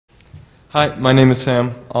Hi, my name is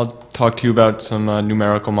Sam. I'll talk to you about some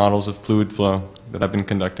numerical models of fluid flow that I've been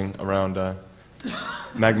conducting around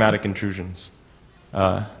magmatic intrusions,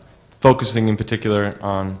 focusing in particular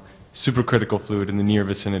on supercritical fluid in the near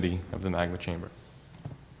vicinity of the magma chamber.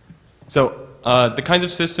 So the kinds of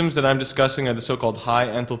systems that I'm discussing are the so-called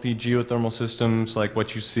high-enthalpy geothermal systems like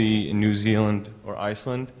what you see in New Zealand or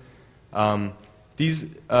Iceland. These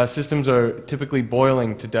systems are typically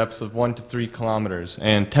boiling to depths of 1 to 3 kilometers,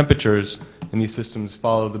 and temperatures in these systems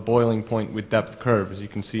follow the boiling point with depth curve, as you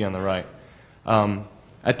can see on the right.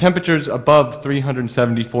 At temperatures above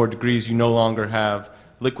 374 degrees, you no longer have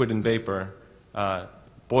liquid and vapor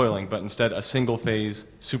boiling, but instead a single-phase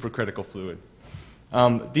supercritical fluid.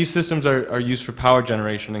 These systems are used for power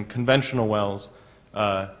generation, and conventional wells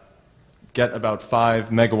get about 5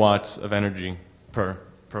 megawatts of energy per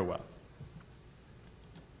well.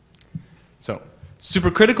 So,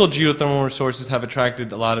 supercritical geothermal resources have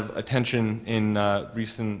attracted a lot of attention in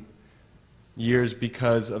recent years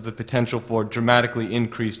because of the potential for dramatically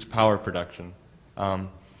increased power production. And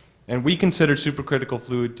we consider supercritical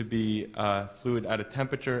fluid to be fluid at a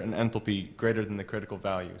temperature and enthalpy greater than the critical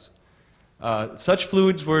values. Such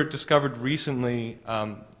fluids were discovered recently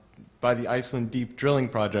by the Iceland Deep Drilling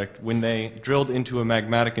Project when they drilled into a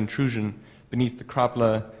magmatic intrusion beneath the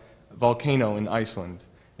Krapla volcano in Iceland.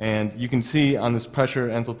 And you can see on this pressure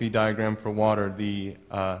enthalpy diagram for water the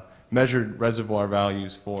measured reservoir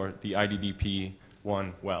values for the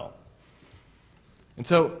IDDP-1 well. And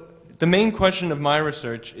so the main question of my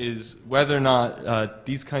research is whether or not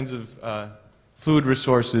these kinds of fluid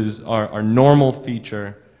resources are a normal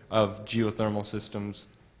feature of geothermal systems,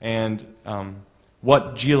 and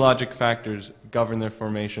what geologic factors govern their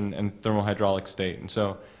formation and thermal hydraulic state. And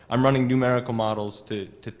so I'm running numerical models to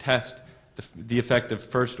test the effect of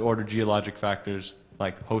first-order geologic factors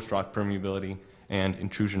like host rock permeability and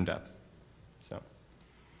intrusion depth. So,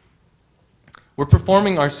 we're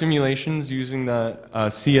performing our simulations using the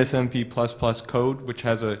CSMP++ code, which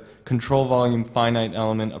has a control volume finite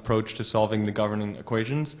element approach to solving the governing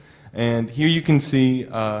equations. And here you can see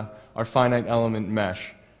our finite element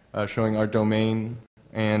mesh, showing our domain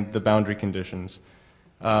and the boundary conditions.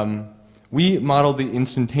 We model the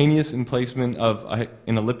instantaneous emplacement of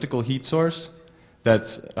an elliptical heat source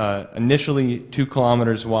that's initially 2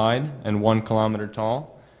 kilometers wide and 1 kilometer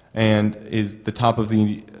tall, and is the top of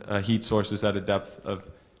the heat source is at a depth of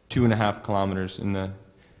 2.5 kilometers in the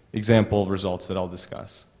example results that I'll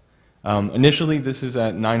discuss. Initially, this is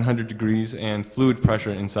at 900 degrees, and fluid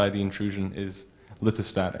pressure inside the intrusion is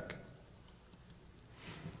lithostatic.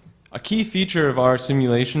 A key feature of our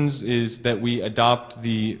simulations is that we adopt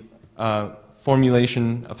the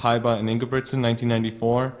formulation of Heiba and Ingebrigtsen in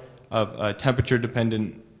 1994 of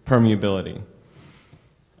temperature-dependent permeability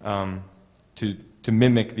to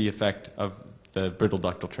mimic the effect of the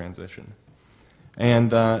brittle-ductile transition. And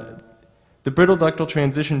the brittle-ductile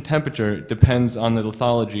transition temperature depends on the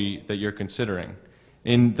lithology that you're considering.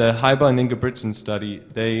 In the Heiba and Ingebrigtsen study,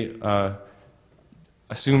 they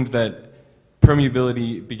assumed that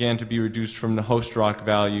permeability began to be reduced from the host rock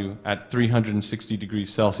value at 360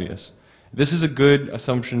 degrees Celsius. This is a good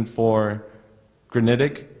assumption for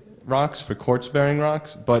granitic rocks, for quartz-bearing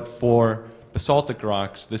rocks, but for basaltic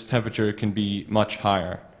rocks, this temperature can be much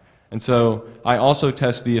higher. And so I also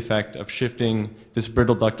test the effect of shifting this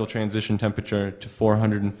brittle-ductile transition temperature to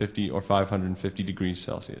 450 or 550 degrees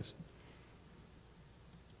Celsius.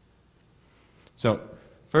 So,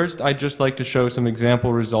 first, I'd just like to show some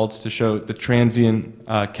example results to show the transient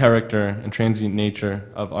character and transient nature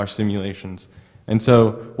of our simulations. And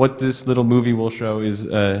so what this little movie will show is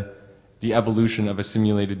the evolution of a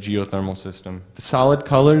simulated geothermal system. The solid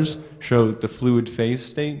colors show the fluid phase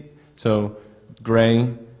state, so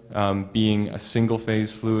gray being a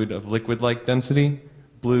single-phase fluid of liquid-like density,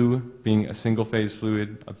 blue being a single-phase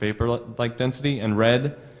fluid of vapor-like density, and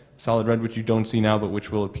red, solid red, which you don't see now but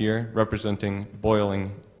which will appear, representing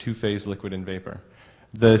boiling two-phase liquid and vapor.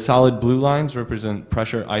 The solid blue lines represent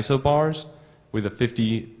pressure isobars with a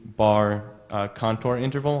 50-bar contour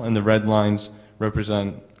interval, and the red lines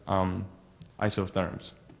represent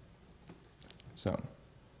isotherms. So,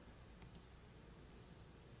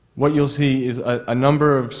 what you'll see is a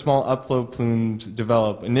number of small upflow plumes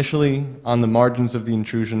develop initially on the margins of the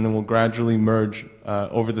intrusion and will gradually merge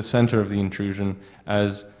over the center of the intrusion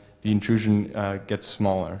as the intrusion gets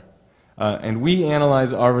smaller. And we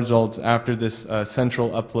analyze our results after this central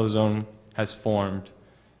upflow zone has formed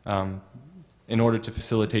in order to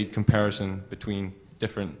facilitate comparison between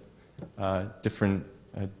different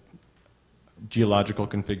geological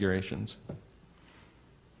configurations.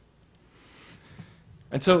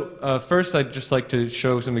 And so first I'd just like to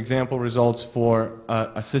show some example results for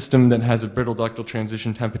a system that has a brittle-ductile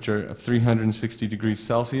transition temperature of 360 degrees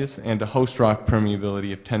Celsius and a host rock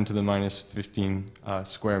permeability of 10 to the minus 15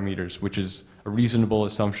 square meters, which is a reasonable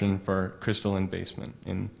assumption for crystalline basement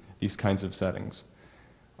in these kinds of settings.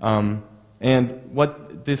 And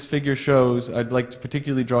what this figure shows, I'd like to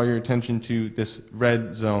particularly draw your attention to this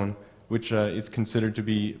red zone, which is considered to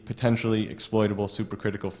be potentially exploitable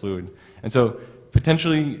supercritical fluid. And so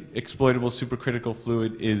potentially exploitable supercritical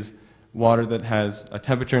fluid is water that has a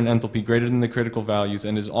temperature and enthalpy greater than the critical values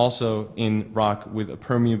and is also in rock with a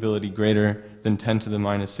permeability greater than 10 to the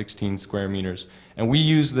minus 16 square meters. And we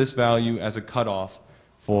use this value as a cutoff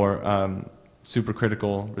for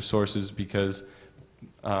supercritical resources because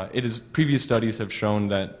previous studies have shown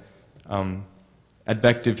that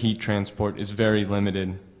advective heat transport is very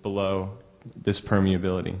limited below this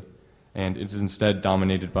permeability, and it's instead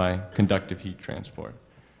dominated by conductive heat transport.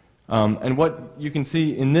 And what you can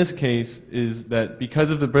see in this case is that because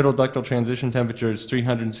of the brittle ductile transition temperature is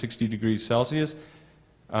 360 degrees Celsius,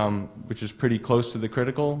 which is pretty close to the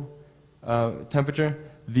critical temperature,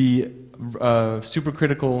 the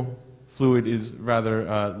supercritical fluid is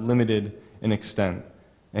rather limited in extent.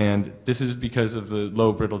 And this is because of the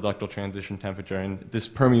low brittle ductile transition temperature. And this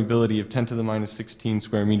permeability of 10 to the minus 16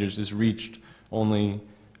 square meters is reached only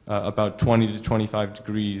about 20 to 25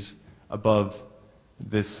 degrees above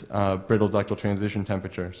this brittle ductile transition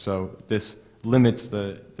temperature. So this limits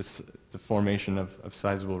the formation of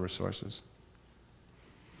sizable resources.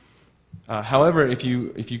 However, if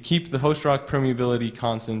you keep the host rock permeability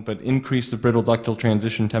constant but increase the brittle ductile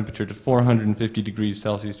transition temperature to 450 degrees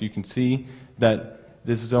Celsius, you can see that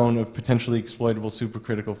this zone of potentially exploitable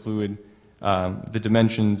supercritical fluid, the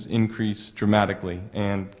dimensions increase dramatically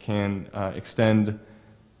and can extend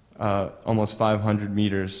almost 500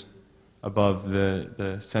 meters above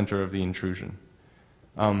the center of the intrusion.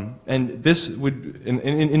 And this would,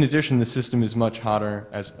 in addition, the system is much hotter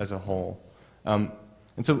as a whole. And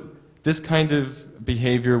so this kind of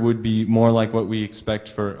behavior would be more like what we expect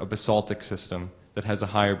for a basaltic system that has a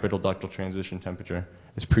higher brittle ductile transition temperature,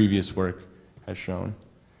 as previous work has shown.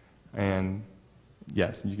 And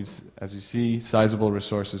yes, you can, as you see, sizable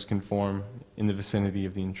resources can form in the vicinity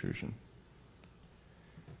of the intrusion.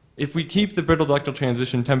 If we keep the brittle ductile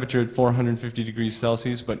transition temperature at 450 degrees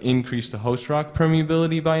Celsius but increase the host rock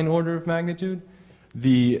permeability by an order of magnitude,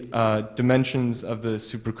 the dimensions of the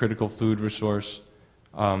supercritical fluid resource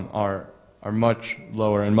are much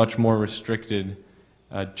lower and much more restricted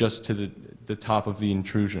just to the top of the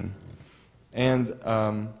intrusion. And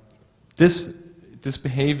this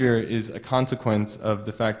behavior is a consequence of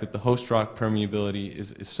the fact that the host rock permeability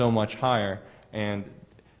is so much higher, and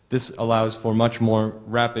this allows for much more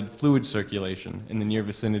rapid fluid circulation in the near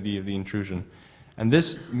vicinity of the intrusion. And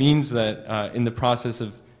this means that in the process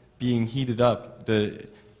of being heated up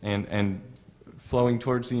and flowing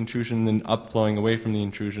towards the intrusion and then upflowing away from the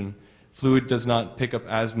intrusion, fluid does not pick up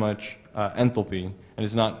as much enthalpy and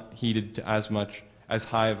is not heated to as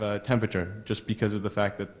high of a temperature, just because of the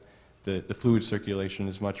fact that the fluid circulation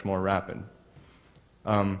is much more rapid.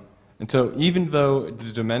 And so even though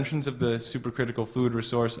the dimensions of the supercritical fluid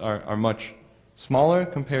resource are much smaller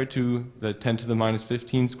compared to the 10 to the minus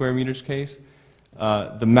 15 square meters case,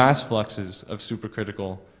 the mass fluxes of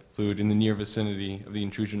supercritical fluid in the near vicinity of the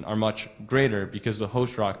intrusion are much greater because the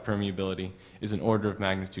host rock permeability is an order of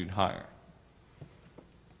magnitude higher.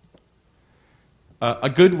 A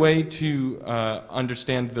good way to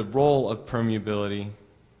understand the role of permeability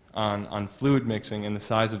on fluid mixing and the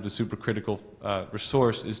size of the supercritical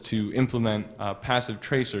resource is to implement passive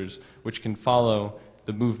tracers, which can follow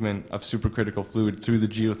the movement of supercritical fluid through the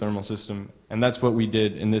geothermal system. And that's what we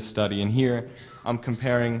did in this study. And here I'm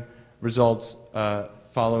comparing results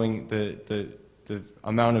following the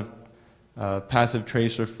amount of passive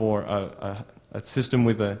tracer for a system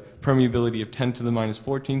with a permeability of 10 to the minus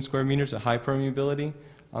 14 square meters, a high permeability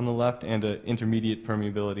on the left, and an intermediate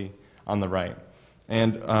permeability on the right.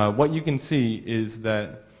 And what you can see is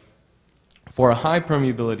that for a high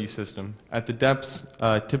permeability system, at the depths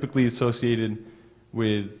typically associated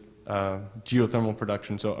with geothermal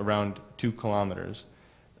production, so around 2 kilometers,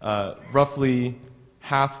 roughly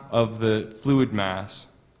half of the fluid mass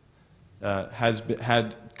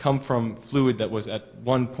had come from fluid that was at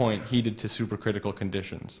one point heated to supercritical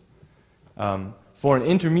conditions. For an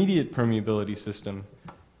intermediate permeability system,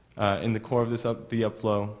 in the core of the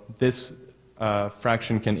upflow, this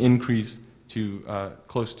fraction can increase to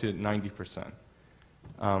close to 90%.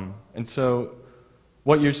 And so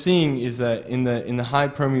what you're seeing is that in the high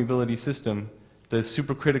permeability system, the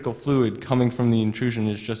supercritical fluid coming from the intrusion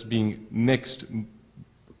is just being mixed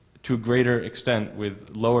to a greater extent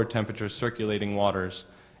with lower temperature circulating waters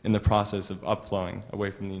in the process of upflowing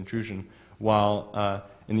away from the intrusion, while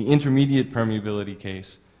in the intermediate permeability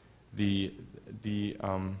case, the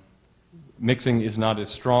mixing is not as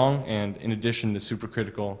strong, and in addition, the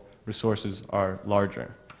supercritical resources are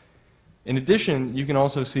larger. In addition, you can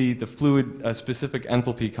also see the fluid-specific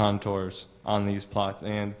enthalpy contours on these plots,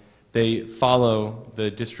 and they follow the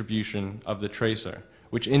distribution of the tracer,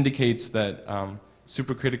 which indicates that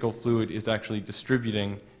supercritical fluid is actually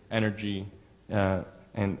distributing energy and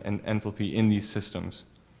enthalpy in these systems.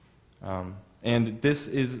 And this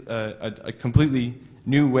is a completely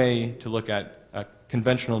new way to look at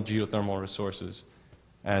conventional geothermal resources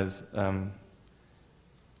as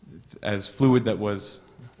fluid that was,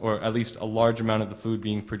 or at least a large amount of the fluid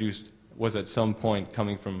being produced was at some point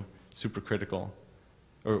coming from supercritical,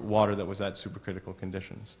 or water that was at supercritical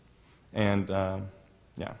conditions. And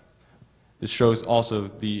yeah, this shows also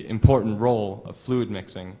the important role of fluid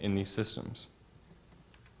mixing in these systems.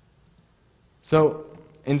 So,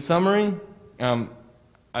 in summary,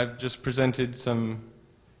 I've just presented some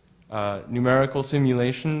numerical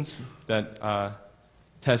simulations that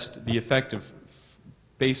test the effect of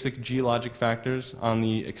basic geologic factors on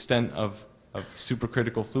the extent of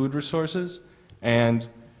supercritical fluid resources, and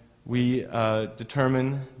we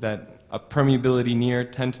determine that a permeability near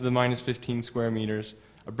 10 to the minus 15 square meters,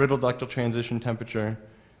 a brittle-ductile transition temperature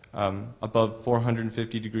above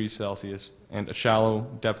 450 degrees Celsius, and a shallow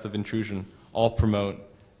depth of intrusion all promote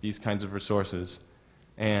these kinds of resources.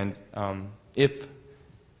 And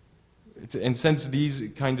since these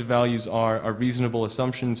kinds of values are reasonable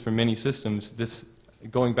assumptions for many systems, this,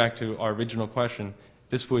 going back to our original question,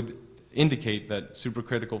 this would indicate that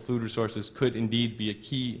supercritical fluid resources could indeed be a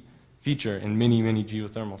key feature in many, many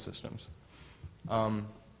geothermal systems.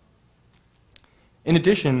 In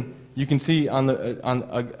addition, you can see on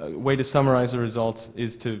a way to summarize the results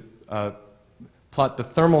is to plot the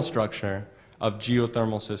thermal structure of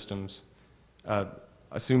geothermal systems,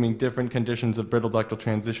 assuming different conditions of brittle-ductile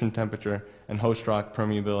transition temperature and host rock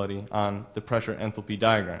permeability on the pressure enthalpy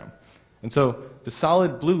diagram. And so the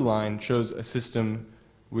solid blue line shows a system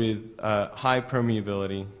with high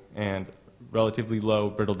permeability and relatively low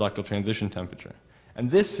brittle-ductile transition temperature.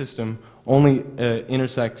 And this system only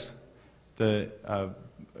intersects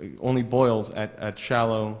only boils at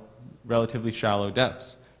shallow, relatively shallow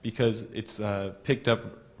depths, because it's picked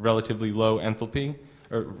up relatively low enthalpy,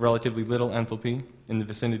 or relatively little enthalpy in the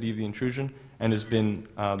vicinity of the intrusion, and has been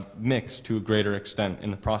mixed to a greater extent in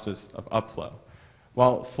the process of upflow.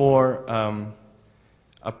 While for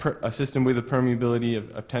a system with a permeability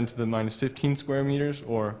of 10 to the minus 15 square meters,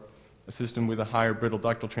 or a system with a higher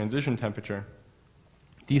brittle-ductile transition temperature,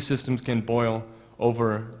 these systems can boil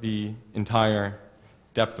over the entire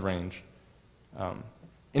depth range.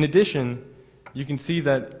 In addition, you can see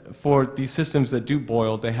that for these systems that do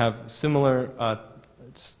boil, they have similar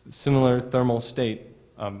thermal state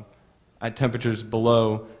at temperatures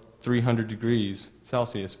below 300 degrees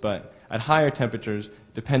Celsius, but at higher temperatures,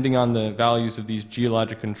 depending on the values of these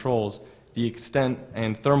geologic controls, the extent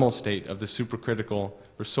and thermal state of the supercritical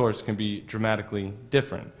resource can be dramatically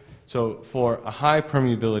different. So for a high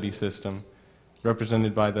permeability system,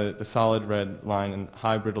 represented by the solid red line and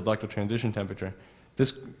high brittle-ductile transition temperature,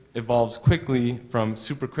 this evolves quickly from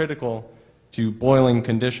supercritical to boiling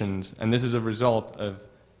conditions, and this is a result of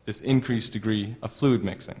this increased degree of fluid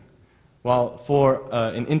mixing. While for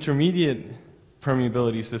an intermediate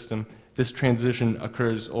permeability system, this transition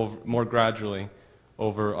occurs more gradually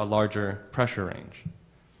over a larger pressure range.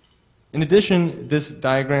 In addition, this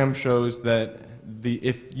diagram shows that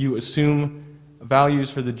if you assume values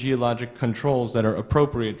for the geologic controls that are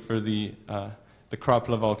appropriate for the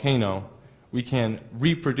Krapla volcano, we can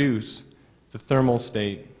reproduce the thermal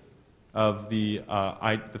state of the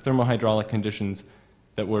thermohydraulic conditions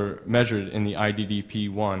that were measured in the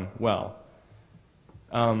IDDP-1 well.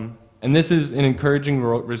 And this is an encouraging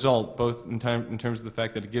result, both in terms of the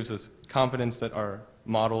fact that it gives us confidence that our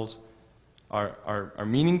models are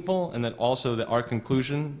meaningful, and that also that our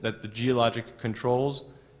conclusion that the geologic controls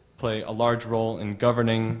play a large role in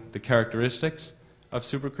governing the characteristics of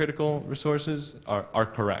supercritical resources are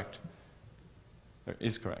correct, or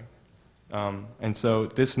is correct. And so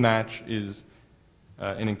this match is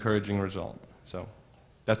an encouraging result. So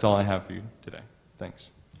that's all I have for you today. Thanks.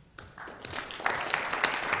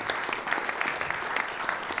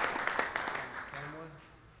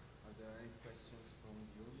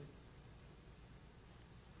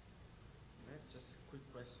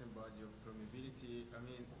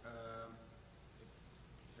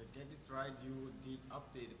 Right, you did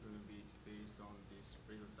update the permeability based on this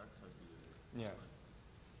brittle-ductile behavior.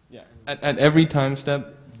 Yeah. Yeah. At every time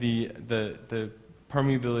step, the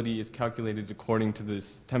permeability is calculated according to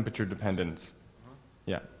this temperature dependence.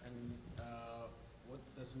 Yeah. And what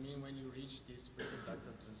does it mean when you reach this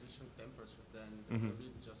brittle-ductile transition temperature? Then the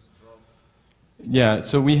permeability just drop. Yeah.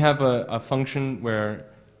 So we have a function where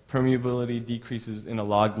permeability decreases in a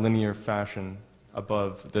log linear fashion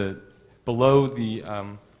below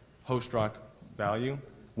the host rock value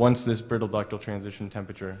once this brittle-ductile transition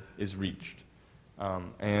temperature is reached.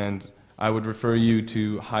 And I would refer you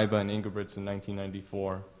to Heiba and Ingebrigtsen in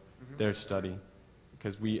 1994, their study,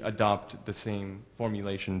 because we adopt the same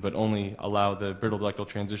formulation but only allow the brittle-ductile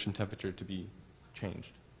transition temperature to be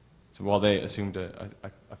changed. So while they assumed a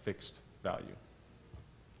fixed value.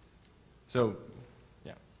 So,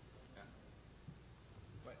 yeah.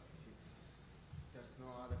 But if there's no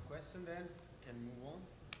other question then,